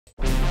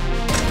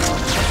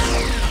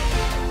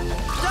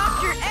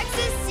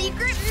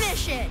secret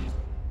mission!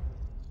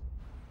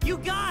 You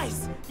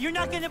guys! You're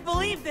not gonna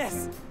believe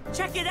this!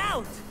 Check it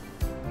out!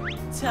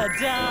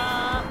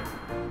 Ta-da!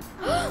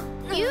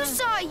 You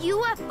saw a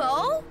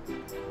UFO?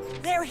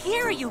 They're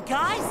here, you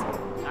guys!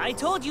 I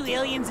told you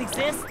aliens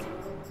exist.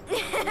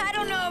 I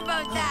don't know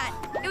about that.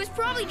 It was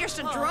probably just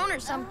a drone or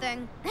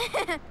something.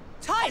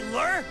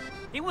 Tyler!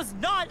 It was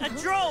not a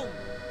drone!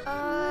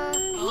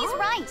 He's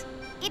right.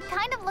 It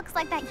kind of looks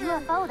like that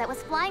UFO that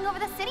was flying over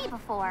the city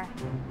before.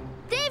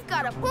 They've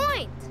got a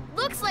point.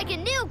 Looks like a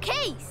new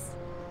case.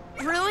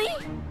 Really?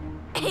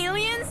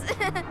 Aliens?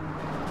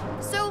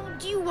 So,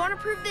 do you want to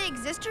prove they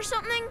exist or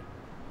something?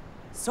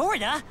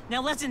 Sorta.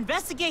 Now let's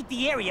investigate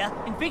the area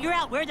and figure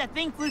out where that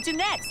thing flew to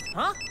next,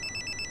 huh?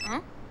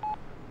 Huh?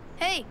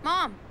 Hey,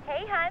 Mom.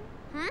 Hey, hun.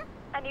 Hmm?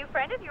 A new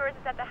friend of yours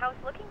is at the house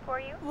looking for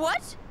you.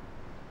 What?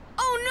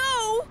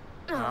 Oh,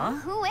 no! Huh?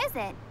 Who is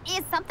it?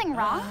 Is something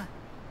wrong?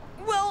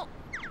 Well,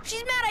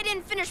 she's mad I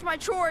didn't finish my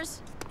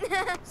chores.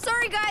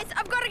 Sorry, guys.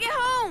 I've got to get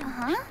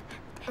home.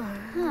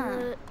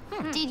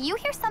 Did you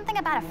hear something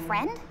about a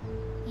friend?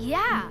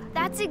 Yeah,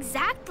 that's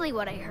exactly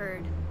what I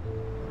heard.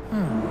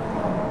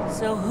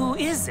 So who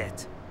is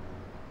it?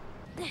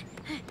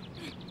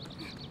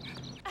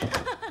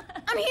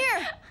 I'm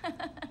here!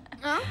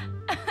 Huh?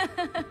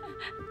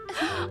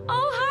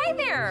 Oh, hi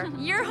there!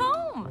 You're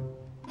home!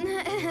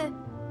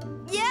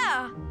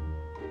 Yeah!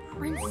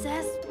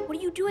 Princess, what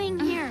are you doing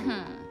here?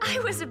 I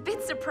was a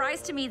bit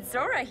surprised to meet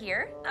Zora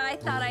here. I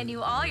thought I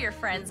knew all your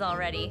friends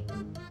already.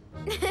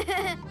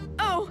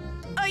 Oh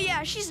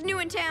yeah, she's new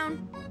in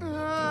town.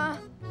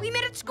 We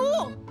met at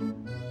school.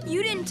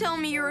 You didn't tell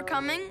me you were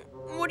coming.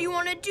 What do you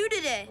want to do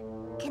today?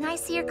 Can I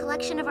see your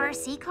collection of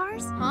RC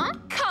cars? Huh?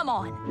 Come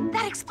on,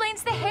 that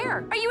explains the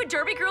hair. Are you a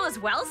derby girl as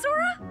well,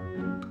 Zora?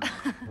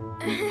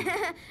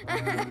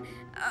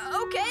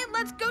 Okay,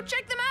 let's go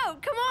check them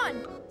out. Come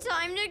on.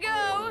 Time to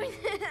go.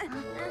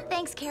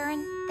 Thanks,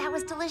 Karen. That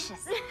was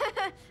delicious.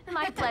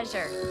 My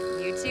pleasure.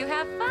 You two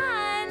have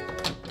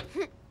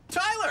fun.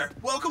 Tyler,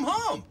 welcome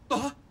home.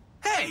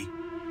 Hey,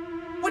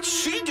 what's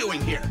she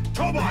doing here?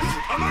 Tobots,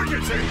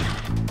 emergency!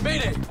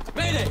 Mayday!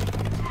 Mayday!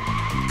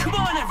 Come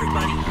on,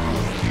 everybody!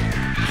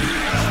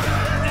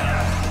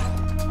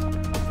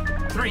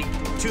 3,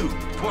 2,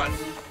 1.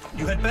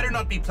 You had better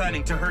not be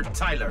planning to hurt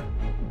Tyler.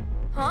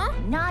 Huh?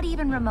 Not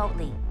even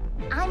remotely.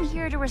 I'm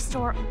here to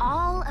restore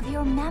all of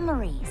your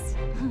memories.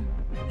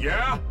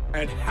 Yeah?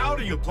 And how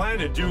do you plan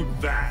to do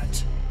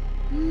that?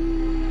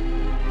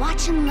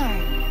 Watch and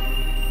learn.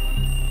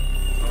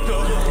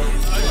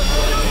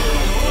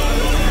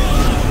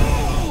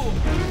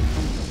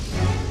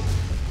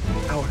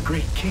 Our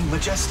great King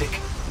Majestic.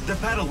 The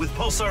battle with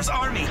Pulsar's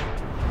army.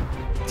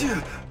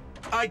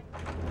 I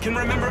can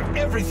remember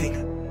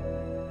everything.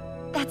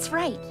 That's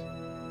right.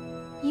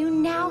 You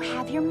now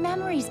have your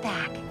memories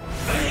back.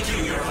 Thank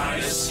you, Your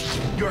Highness.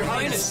 Your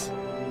Highness.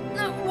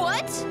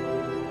 What?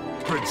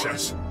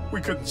 Princess,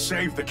 we couldn't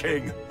save the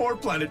king or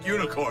Planet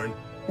Unicorn.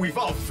 We've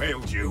all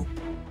failed you.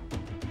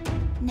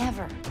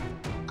 Never.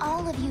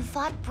 All of you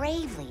fought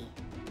bravely.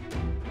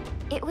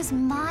 It was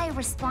my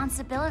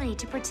responsibility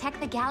to protect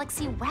the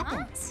galaxy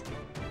weapons.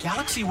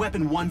 Galaxy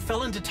Weapon 1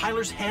 fell into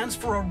Tyler's hands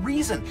for a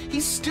reason.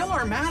 He's still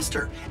our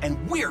master, and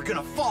we're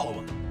gonna follow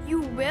him.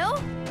 You will?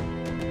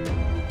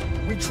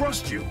 We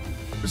trust you.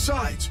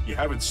 Besides, you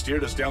haven't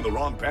steered us down the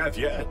wrong path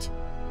yet.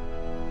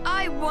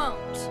 I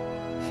won't.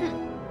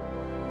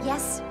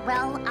 Yes,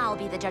 well, I'll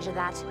be the judge of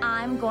that.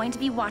 I'm going to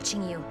be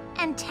watching you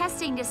and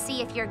testing to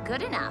see if you're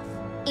good enough.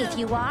 If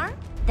you are,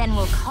 then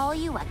we'll call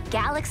you a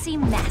Galaxy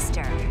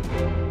Master.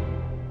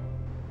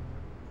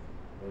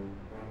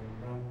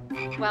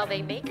 While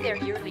they make their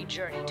yearly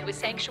journey to a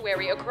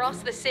sanctuary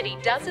across the city,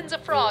 dozens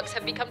of frogs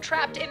have become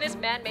trapped in this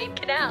man-made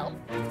canal.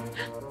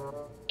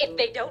 If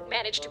they don't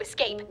manage to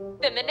escape,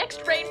 then the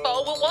next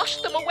rainfall will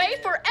wash them away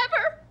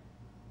forever.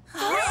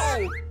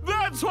 Oh,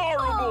 that's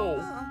horrible!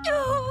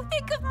 Oh,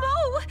 think of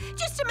Mo.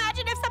 Just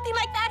imagine if something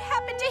like that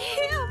happened to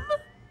him.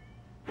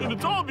 And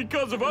it's all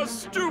because of us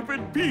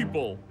stupid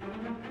people.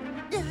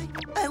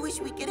 I wish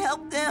we could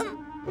help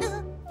them.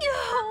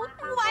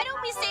 Why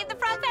don't we save the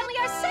frog family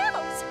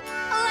ourselves?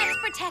 Let's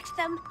protect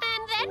them,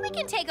 and then we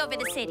can take over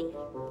the city.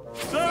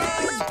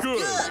 Sounds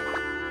good.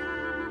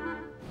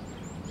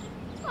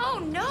 Oh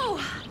no,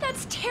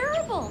 that's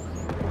terrible.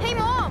 Hey,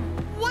 Mom,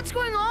 what's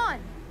going on?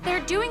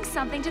 They're doing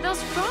something to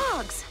those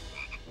frogs.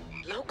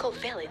 Local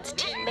villains,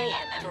 Team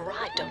Mayhem, have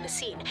arrived on the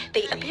scene.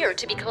 They appear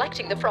to be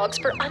collecting the frogs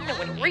for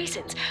unknown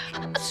reasons.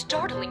 A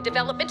startling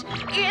development.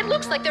 It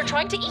looks like they're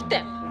trying to eat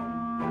them.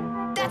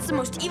 That's the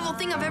most evil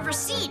thing I've ever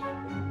seen.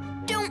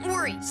 Don't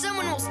worry,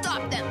 someone will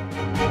stop them.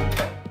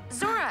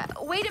 Zora,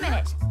 wait a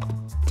minute.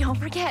 Don't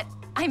forget,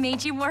 I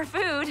made you more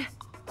food.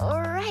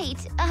 All right,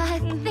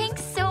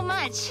 thanks so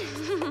much.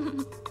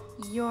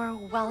 You're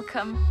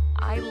welcome.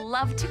 I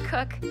love to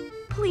cook.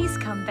 Please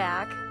come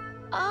back.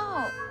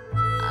 Oh,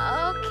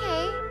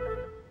 okay.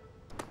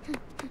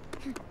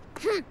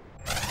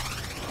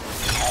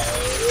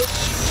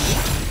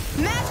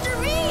 Master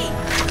V!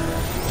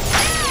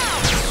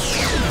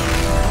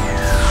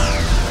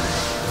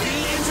 The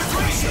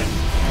integration!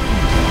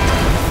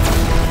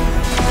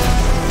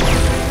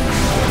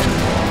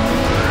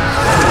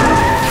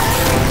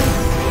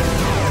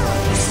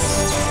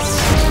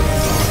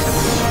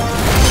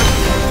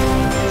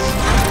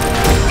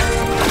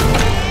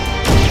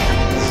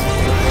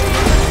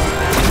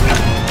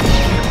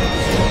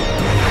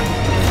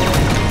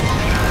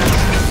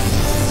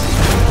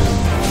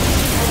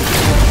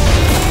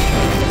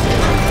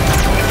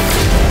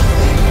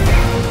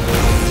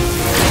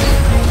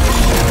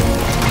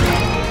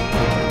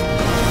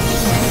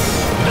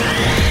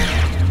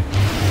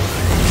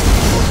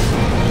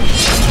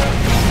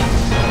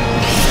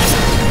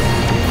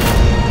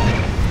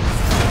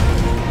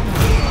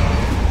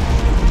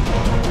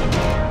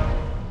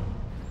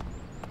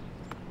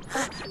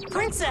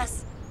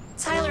 princess!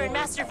 Tyler and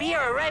Master V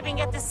are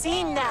arriving at the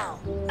scene now.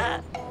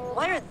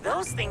 What are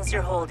those things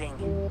you're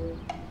holding?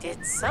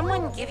 Did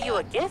someone give you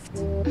a gift?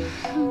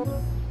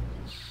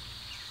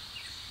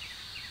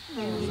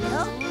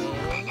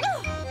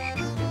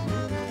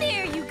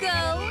 There you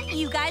go.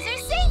 You guys are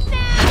safe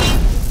now.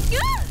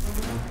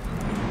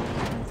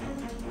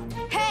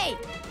 Hey,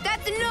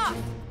 that's enough.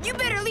 You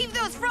better leave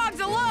those frogs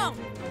alone.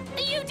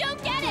 You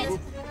don't get it.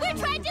 We're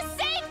trying to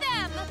save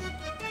them.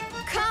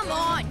 Come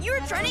on, you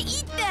were trying to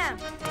eat them.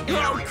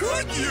 How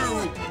could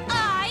you?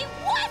 I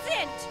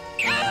wasn't.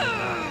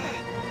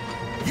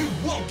 You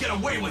won't get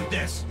away with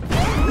this!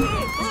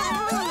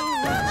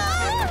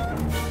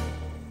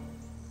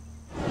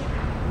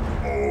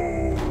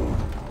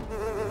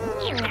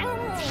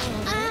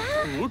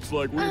 Looks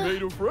like we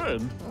made a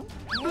friend.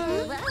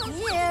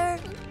 Here.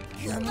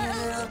 Come here,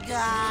 little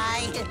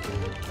guy.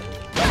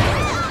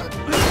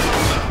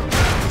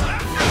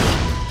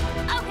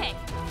 Okay,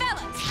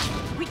 fellas,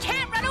 we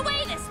can't run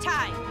away this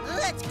time.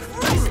 Let's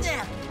crush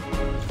them.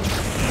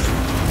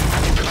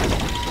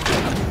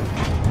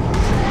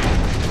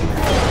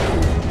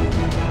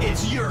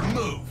 It's your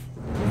move!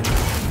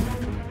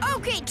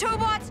 Okay,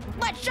 Tobots,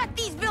 let's shut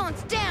these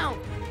villains down.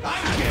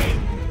 I'm game!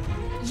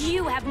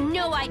 You have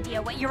no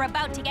idea what you're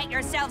about to get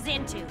yourselves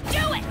into.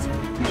 Do it!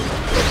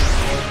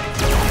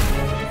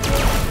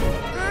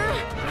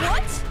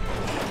 What?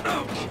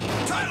 Oh,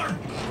 Tyler!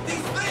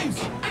 These things!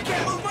 I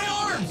can't move my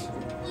arms!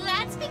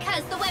 That's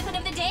because the weapon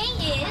of the day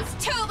is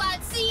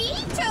Tobot see,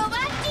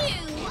 Tobot do.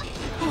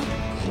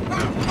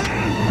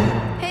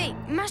 Hey,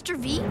 Master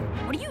V,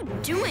 what are you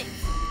doing?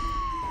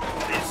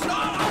 It's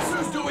not us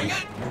who's doing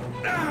it!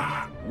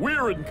 Ah!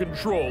 We're in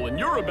control, and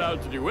you're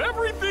about to do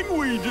everything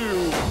we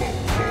do.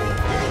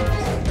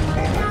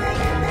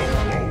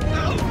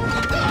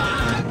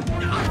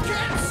 I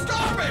can't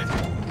stop it!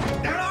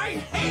 And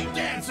I hate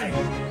dancing!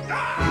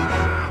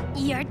 Ah!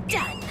 You're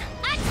done.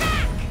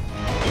 Attack!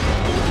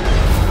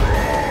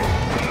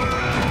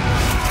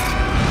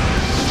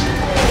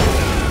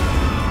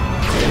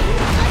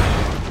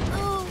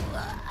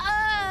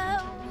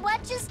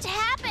 What just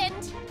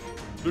happened?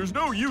 There's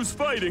no use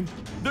fighting.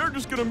 They're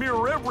just gonna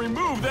mirror every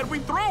move that we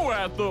throw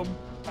at them.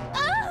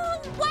 Oh,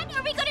 what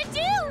are we gonna do?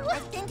 I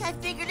think I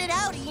figured it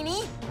out,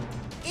 Eenie.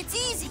 It's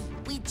easy.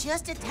 We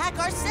just attack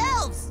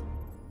ourselves.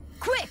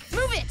 Quick,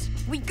 move it!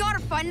 We gotta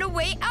find a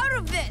way out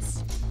of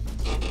this!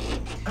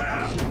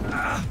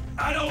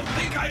 I don't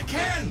think I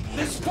can!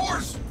 This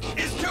force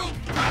is too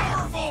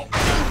powerful!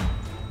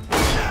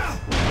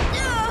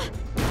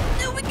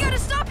 No, we gotta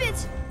stop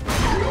it!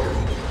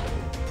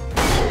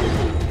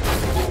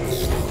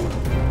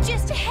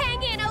 Just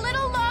hang in a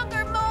little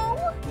longer,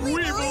 Mo.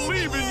 We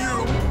believe in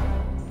you.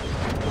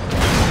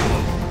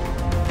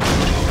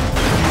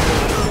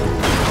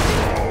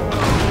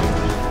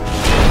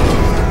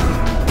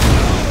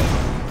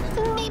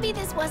 Maybe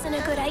this wasn't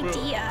a good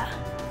idea.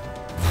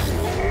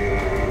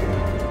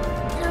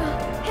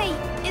 Hey,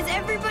 is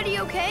everybody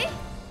okay?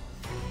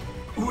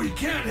 We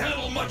can't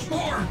handle much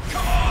more!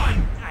 Come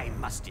on! I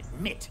must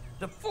admit,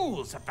 the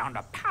fools have found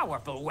a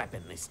powerful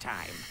weapon this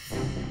time.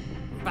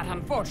 But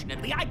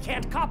unfortunately, I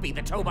can't copy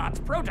the Tobots'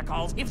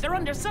 protocols if they're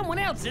under someone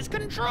else's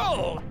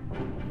control.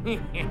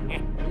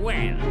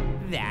 Well,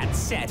 that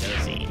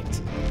settles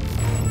it.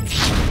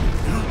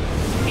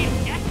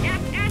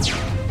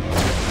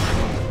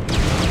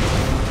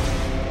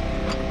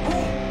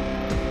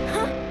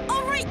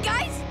 All right,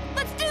 guys,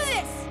 let's do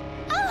this!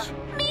 Oh,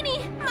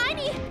 Meanie,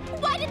 Miney,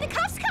 why did the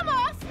cuffs come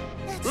off?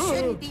 That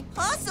shouldn't be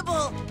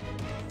possible.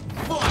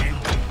 Fine!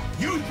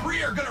 You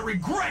three are gonna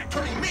regret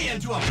turning me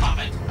into a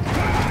puppet!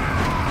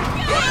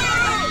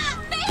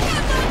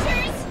 Mayhem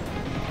launchers!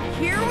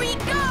 Here we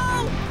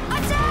go!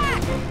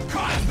 Attack!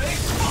 Cosmic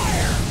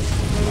fire!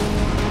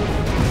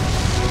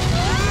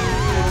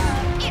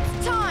 It's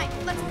time!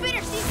 Let's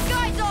finish these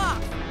guys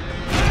off!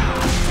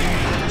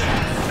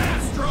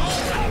 Astral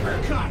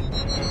uppercut!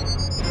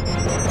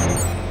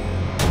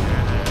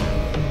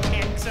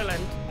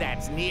 Excellent.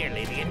 That's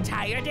nearly the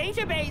entire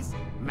database.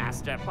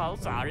 Master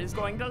Pulsar is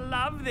going to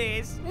love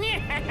this.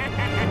 Here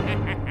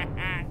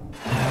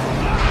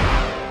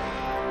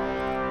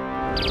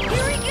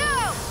we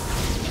go!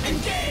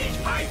 Engage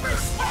hyper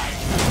spike!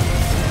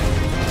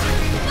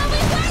 But we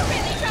were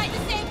really trying to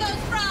save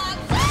those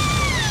frogs! Oh,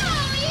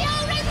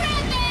 you'll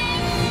regret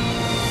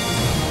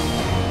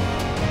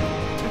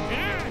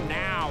this!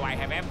 Now I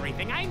have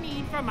everything I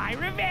need for my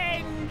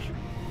revenge.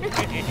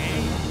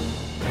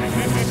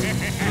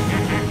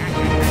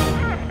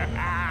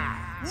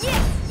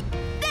 Yes!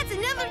 That's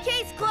another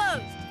case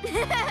closed!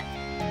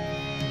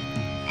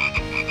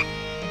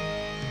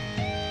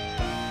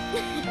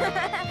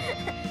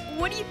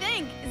 What do you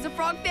think? Is the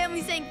frog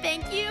family saying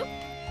thank you?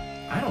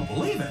 I don't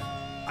believe it.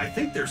 I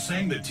think they're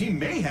saying that Team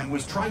Mayhem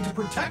was trying to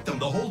protect them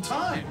the whole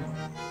time.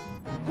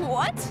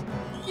 What?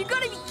 You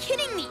gotta be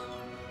kidding me!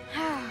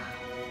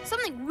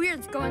 Something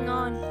weird's going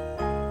on.